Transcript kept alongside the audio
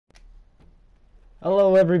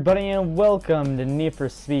Hello everybody and welcome to Need for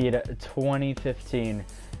Speed 2015.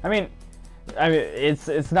 I mean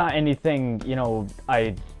it's not anything, you know,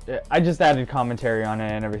 I just added commentary on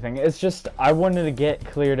it and everything. It's just I wanted to get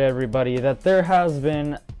clear to everybody that there has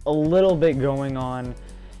been a little bit going on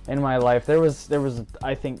in my life. There was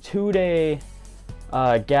I think 2-day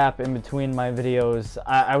gap in between my videos.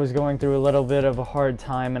 I was going through a little bit of a hard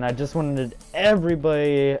time and I just wanted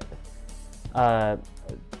everybody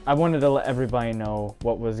I wanted to let everybody know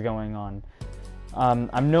what was going on.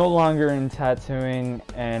 I'm no longer in tattooing,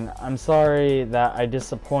 and I'm sorry that I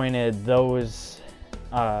disappointed those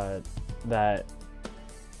that,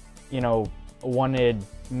 you know, wanted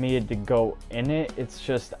me to go in it. It's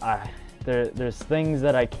just there's things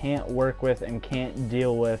that I can't work with and can't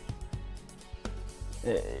deal with.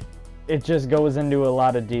 It just goes into a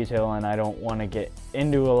lot of detail, and I don't want to get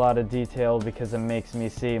into a lot of detail because it makes me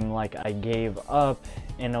seem like I gave up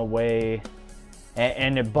in a way,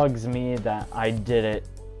 and it bugs me that I did it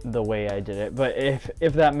the way I did it. But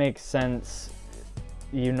if that makes sense,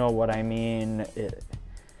 you know what I mean.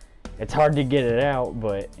 It's hard to get it out,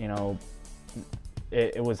 but you know,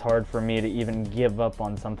 it was hard for me to even give up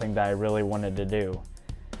on something that I really wanted to do.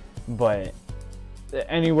 But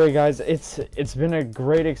anyway, guys, it's been a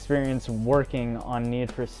great experience working on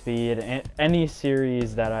Need for Speed and any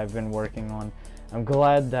series that I've been working on. I'm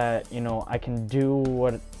glad that, you know, I can do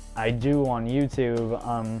what I do on YouTube.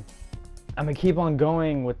 I'm gonna keep on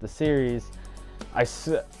going with the series. I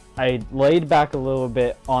laid back a little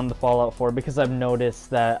bit on the Fallout 4 because I've noticed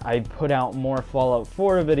that I put out more Fallout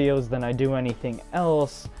 4 videos than I do anything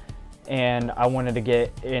else. And I wanted to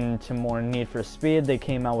get into more Need for Speed. They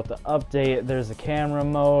came out with the update. There's a camera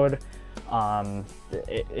mode.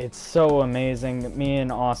 It's so amazing. Me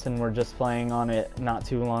and Austin were just playing on it not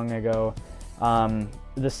too long ago.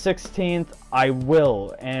 The 16th I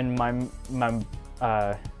will, and the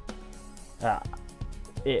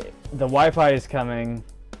Wi-Fi is coming.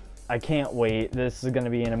 I can't wait. This is going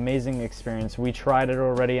to be an amazing experience. We tried it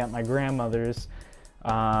already at my grandmother's.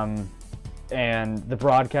 And the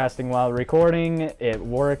broadcasting while recording, it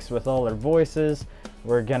works with all our voices.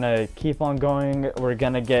 We're gonna keep on going. We're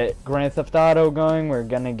gonna get Grand Theft Auto going. We're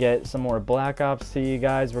gonna get some more Black Ops to you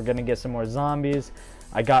guys. We're gonna get some more zombies.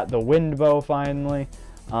 I got the wind bow finally.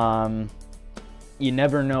 You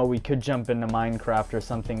never know, we could jump into Minecraft or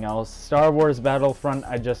something else. Star Wars Battlefront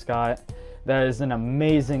I just got. That is an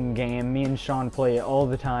amazing game. Me and Sean play it all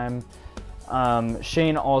the time.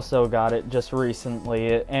 Shane also got it just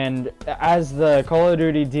recently, and as the Call of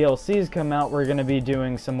Duty DLCs come out, we're going to be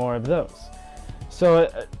doing some more of those. So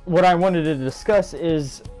what I wanted to discuss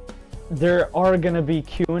is there are going to be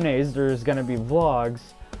Q&As, there's going to be vlogs.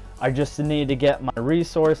 I just need to get my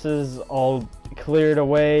resources all cleared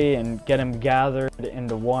away and get them gathered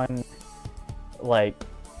into one, like,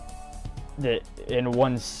 in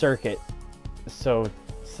one circuit, so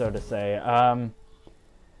to say.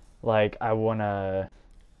 Like, I wanna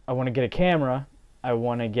get a camera, I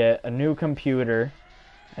wanna get a new computer,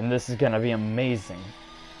 and this is gonna be amazing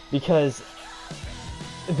because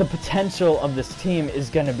the potential of this team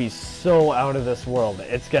is gonna be so out of this world.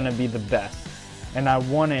 It's gonna be the best, and I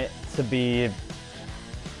want it to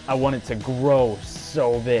grow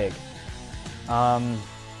so big.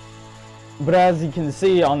 But as you can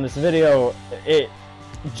see on this video, it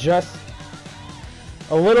just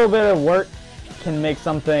a little bit of work can make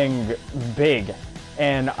something big,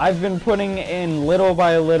 and I've been putting in little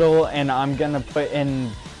by little, and I'm gonna put in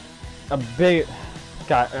a big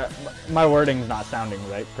my wording's not sounding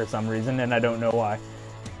right for some reason, and I don't know why,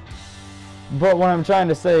 but what I'm trying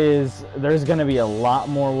to say is there's gonna be a lot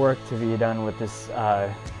more work to be done with this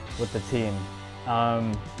with the team.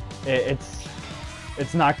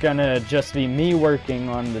 It's not gonna just be me working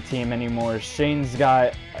on the team anymore. Shane's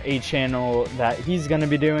got a channel that he's gonna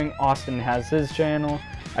be doing. Austin has his channel.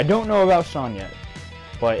 I don't know about Sean yet,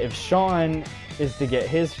 but if Sean is to get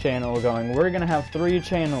his channel going, we're gonna have 3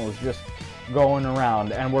 channels just going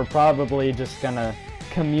around, and we're probably just gonna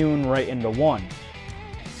commune right into one.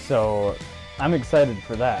 So I'm excited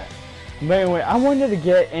for that. But anyway, I wanted to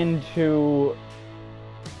get into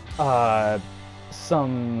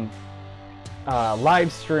some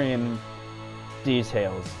live stream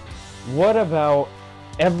details. What about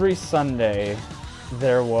every Sunday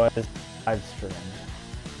there was a live stream?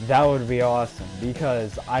 That would be awesome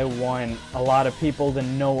because I want a lot of people to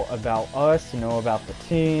know about us, know about the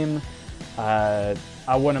team. I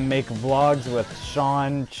want to make vlogs with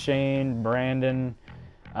Sean, Shane, Brandon,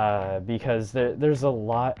 because there's a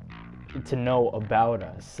lot to know about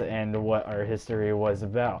us and what our history was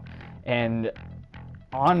about. And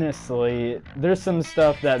honestly, there's some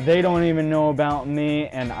stuff that they don't even know about me,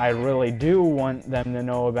 and I really do want them to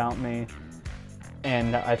know about me.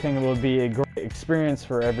 And I think it would be a great experience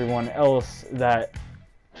for everyone else that,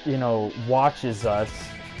 you know, watches us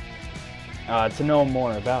to know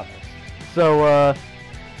more about us. So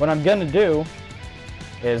what I'm gonna do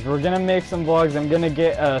is we're gonna make some vlogs. I'm gonna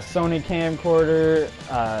get a Sony camcorder,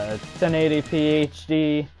 1080p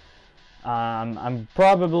HD. I'm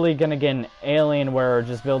probably gonna get an Alienware or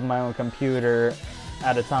just build my own computer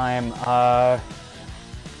at a time.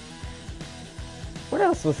 What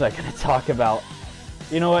else was I gonna talk about?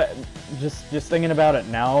 You know what? Just thinking about it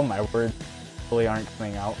now, my words really aren't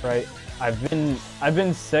coming out right. I've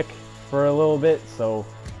been sick for a little bit, so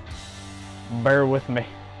bear with me.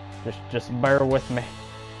 Just bear with me.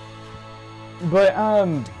 But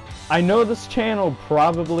I know this channel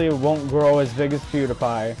probably won't grow as big as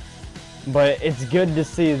PewDiePie, but it's good to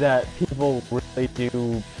see that people really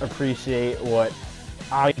do appreciate what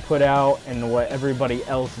I put out and what everybody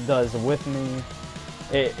else does with me.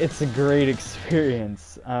 It's a great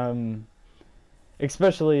experience,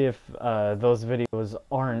 especially if those videos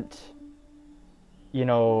aren't, you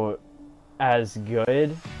know, as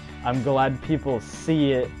good. I'm glad people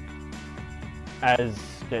see it as,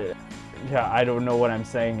 yeah, I don't know what I'm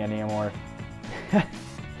saying anymore.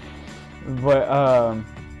 But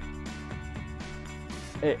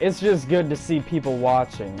it's just good to see people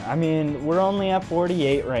watching. I mean, we're only at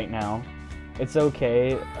 48 right now. It's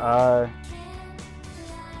okay.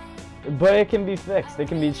 But it can be fixed. It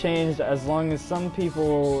can be changed as long as some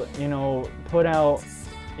people, you know, put out,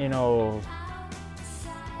 you know,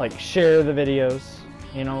 like share the videos.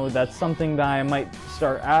 You know, that's something that I might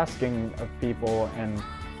start asking of people, and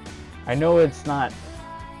I know it's not,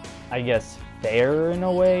 I guess, fair in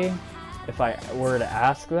a way if I were to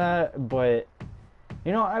ask that, but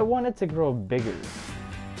you know, I want it to grow bigger.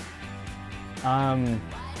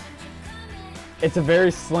 It's a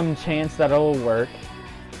very slim chance that it'll work.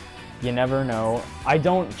 You never know. I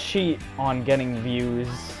don't cheat on getting views.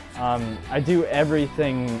 I do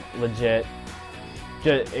everything legit.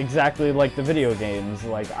 Just exactly like the video games.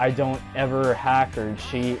 Like, I don't ever hack or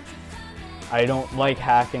cheat. I don't like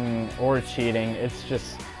hacking or cheating. It's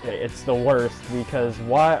just, it's the worst, because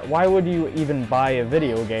why would you even buy a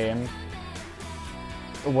video game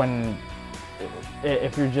when,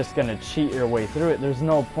 if you're just gonna cheat your way through it? There's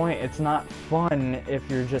no point. It's not fun if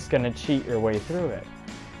you're just gonna cheat your way through it.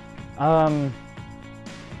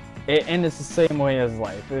 And it's the same way as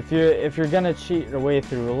life. If you're gonna cheat your way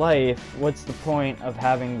through life, what's the point of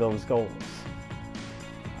having those goals?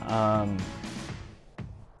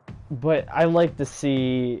 But I like to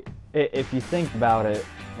see, if you think about it,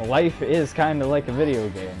 life is kind of like a video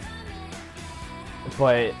game.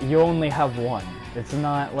 But you only have one. It's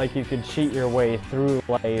not like you could cheat your way through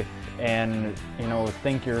life and, you know,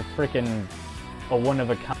 think you're freaking a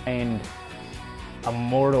one-of-a-kind,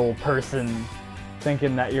 immortal person,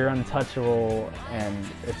 thinking that you're untouchable. And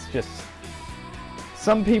it's just,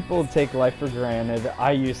 some people take life for granted.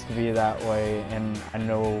 I used to be that way, and I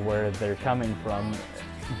know where they're coming from,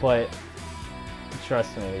 but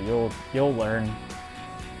trust me, you'll learn.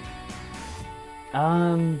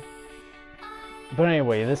 But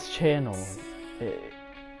anyway, this channel,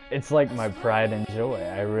 it's like my pride and joy.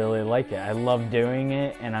 I really like it. I love doing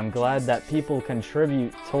it, and I'm glad that people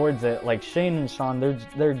contribute towards it. Like Shane and Sean,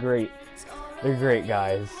 they're great. They're great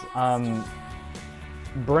guys.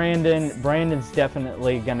 Brandon's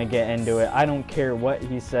definitely gonna get into it. I don't care what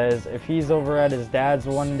he says. If he's over at his dad's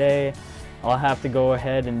one day, I'll have to go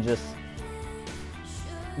ahead and just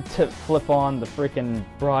flip on the freaking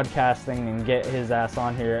broadcasting and get his ass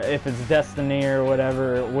on here. If it's Destiny or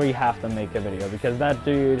whatever, we have to make a video, because that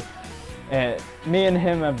dude, me and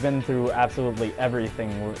him have been through absolutely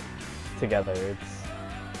everything together.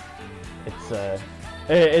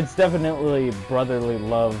 It's definitely brotherly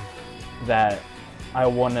love that I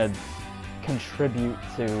want to contribute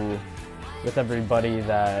to with everybody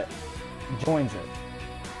that joins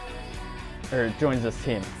it, or joins this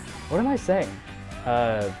team. What am I saying?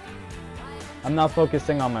 I'm not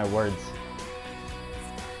focusing on my words.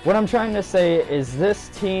 What I'm trying to say is this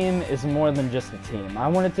team is more than just a team. I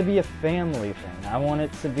want it to be a family thing. I want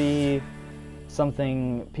it to be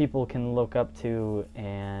something people can look up to,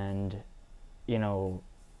 and, you know,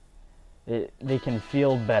 they can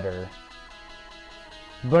feel better.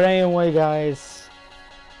 But anyway, guys,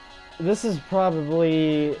 this is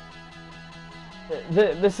probably,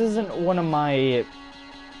 this isn't one of my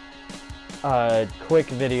quick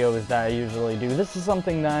videos that I usually do. This is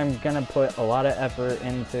something that I'm gonna put a lot of effort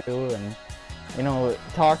into, and You know,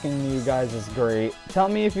 talking to you guys is great. Tell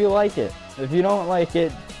me if you like it. If you don't like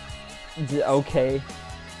it, okay.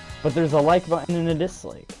 But there's a like button and a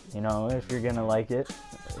dislike. You know, if you're gonna like it,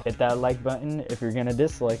 hit that like button. If you're gonna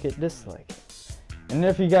dislike it, dislike it. And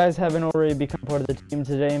if you guys haven't already become part of the team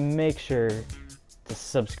today, make sure to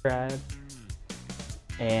subscribe.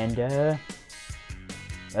 And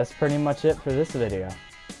that's pretty much it for this video.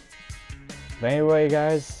 But anyway,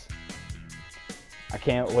 guys, I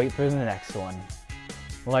can't wait for the next one.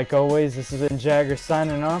 Like always, this has been Jagrr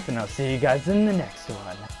signing off, and I'll see you guys in the next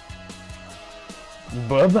one.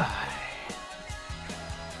 Bye-bye.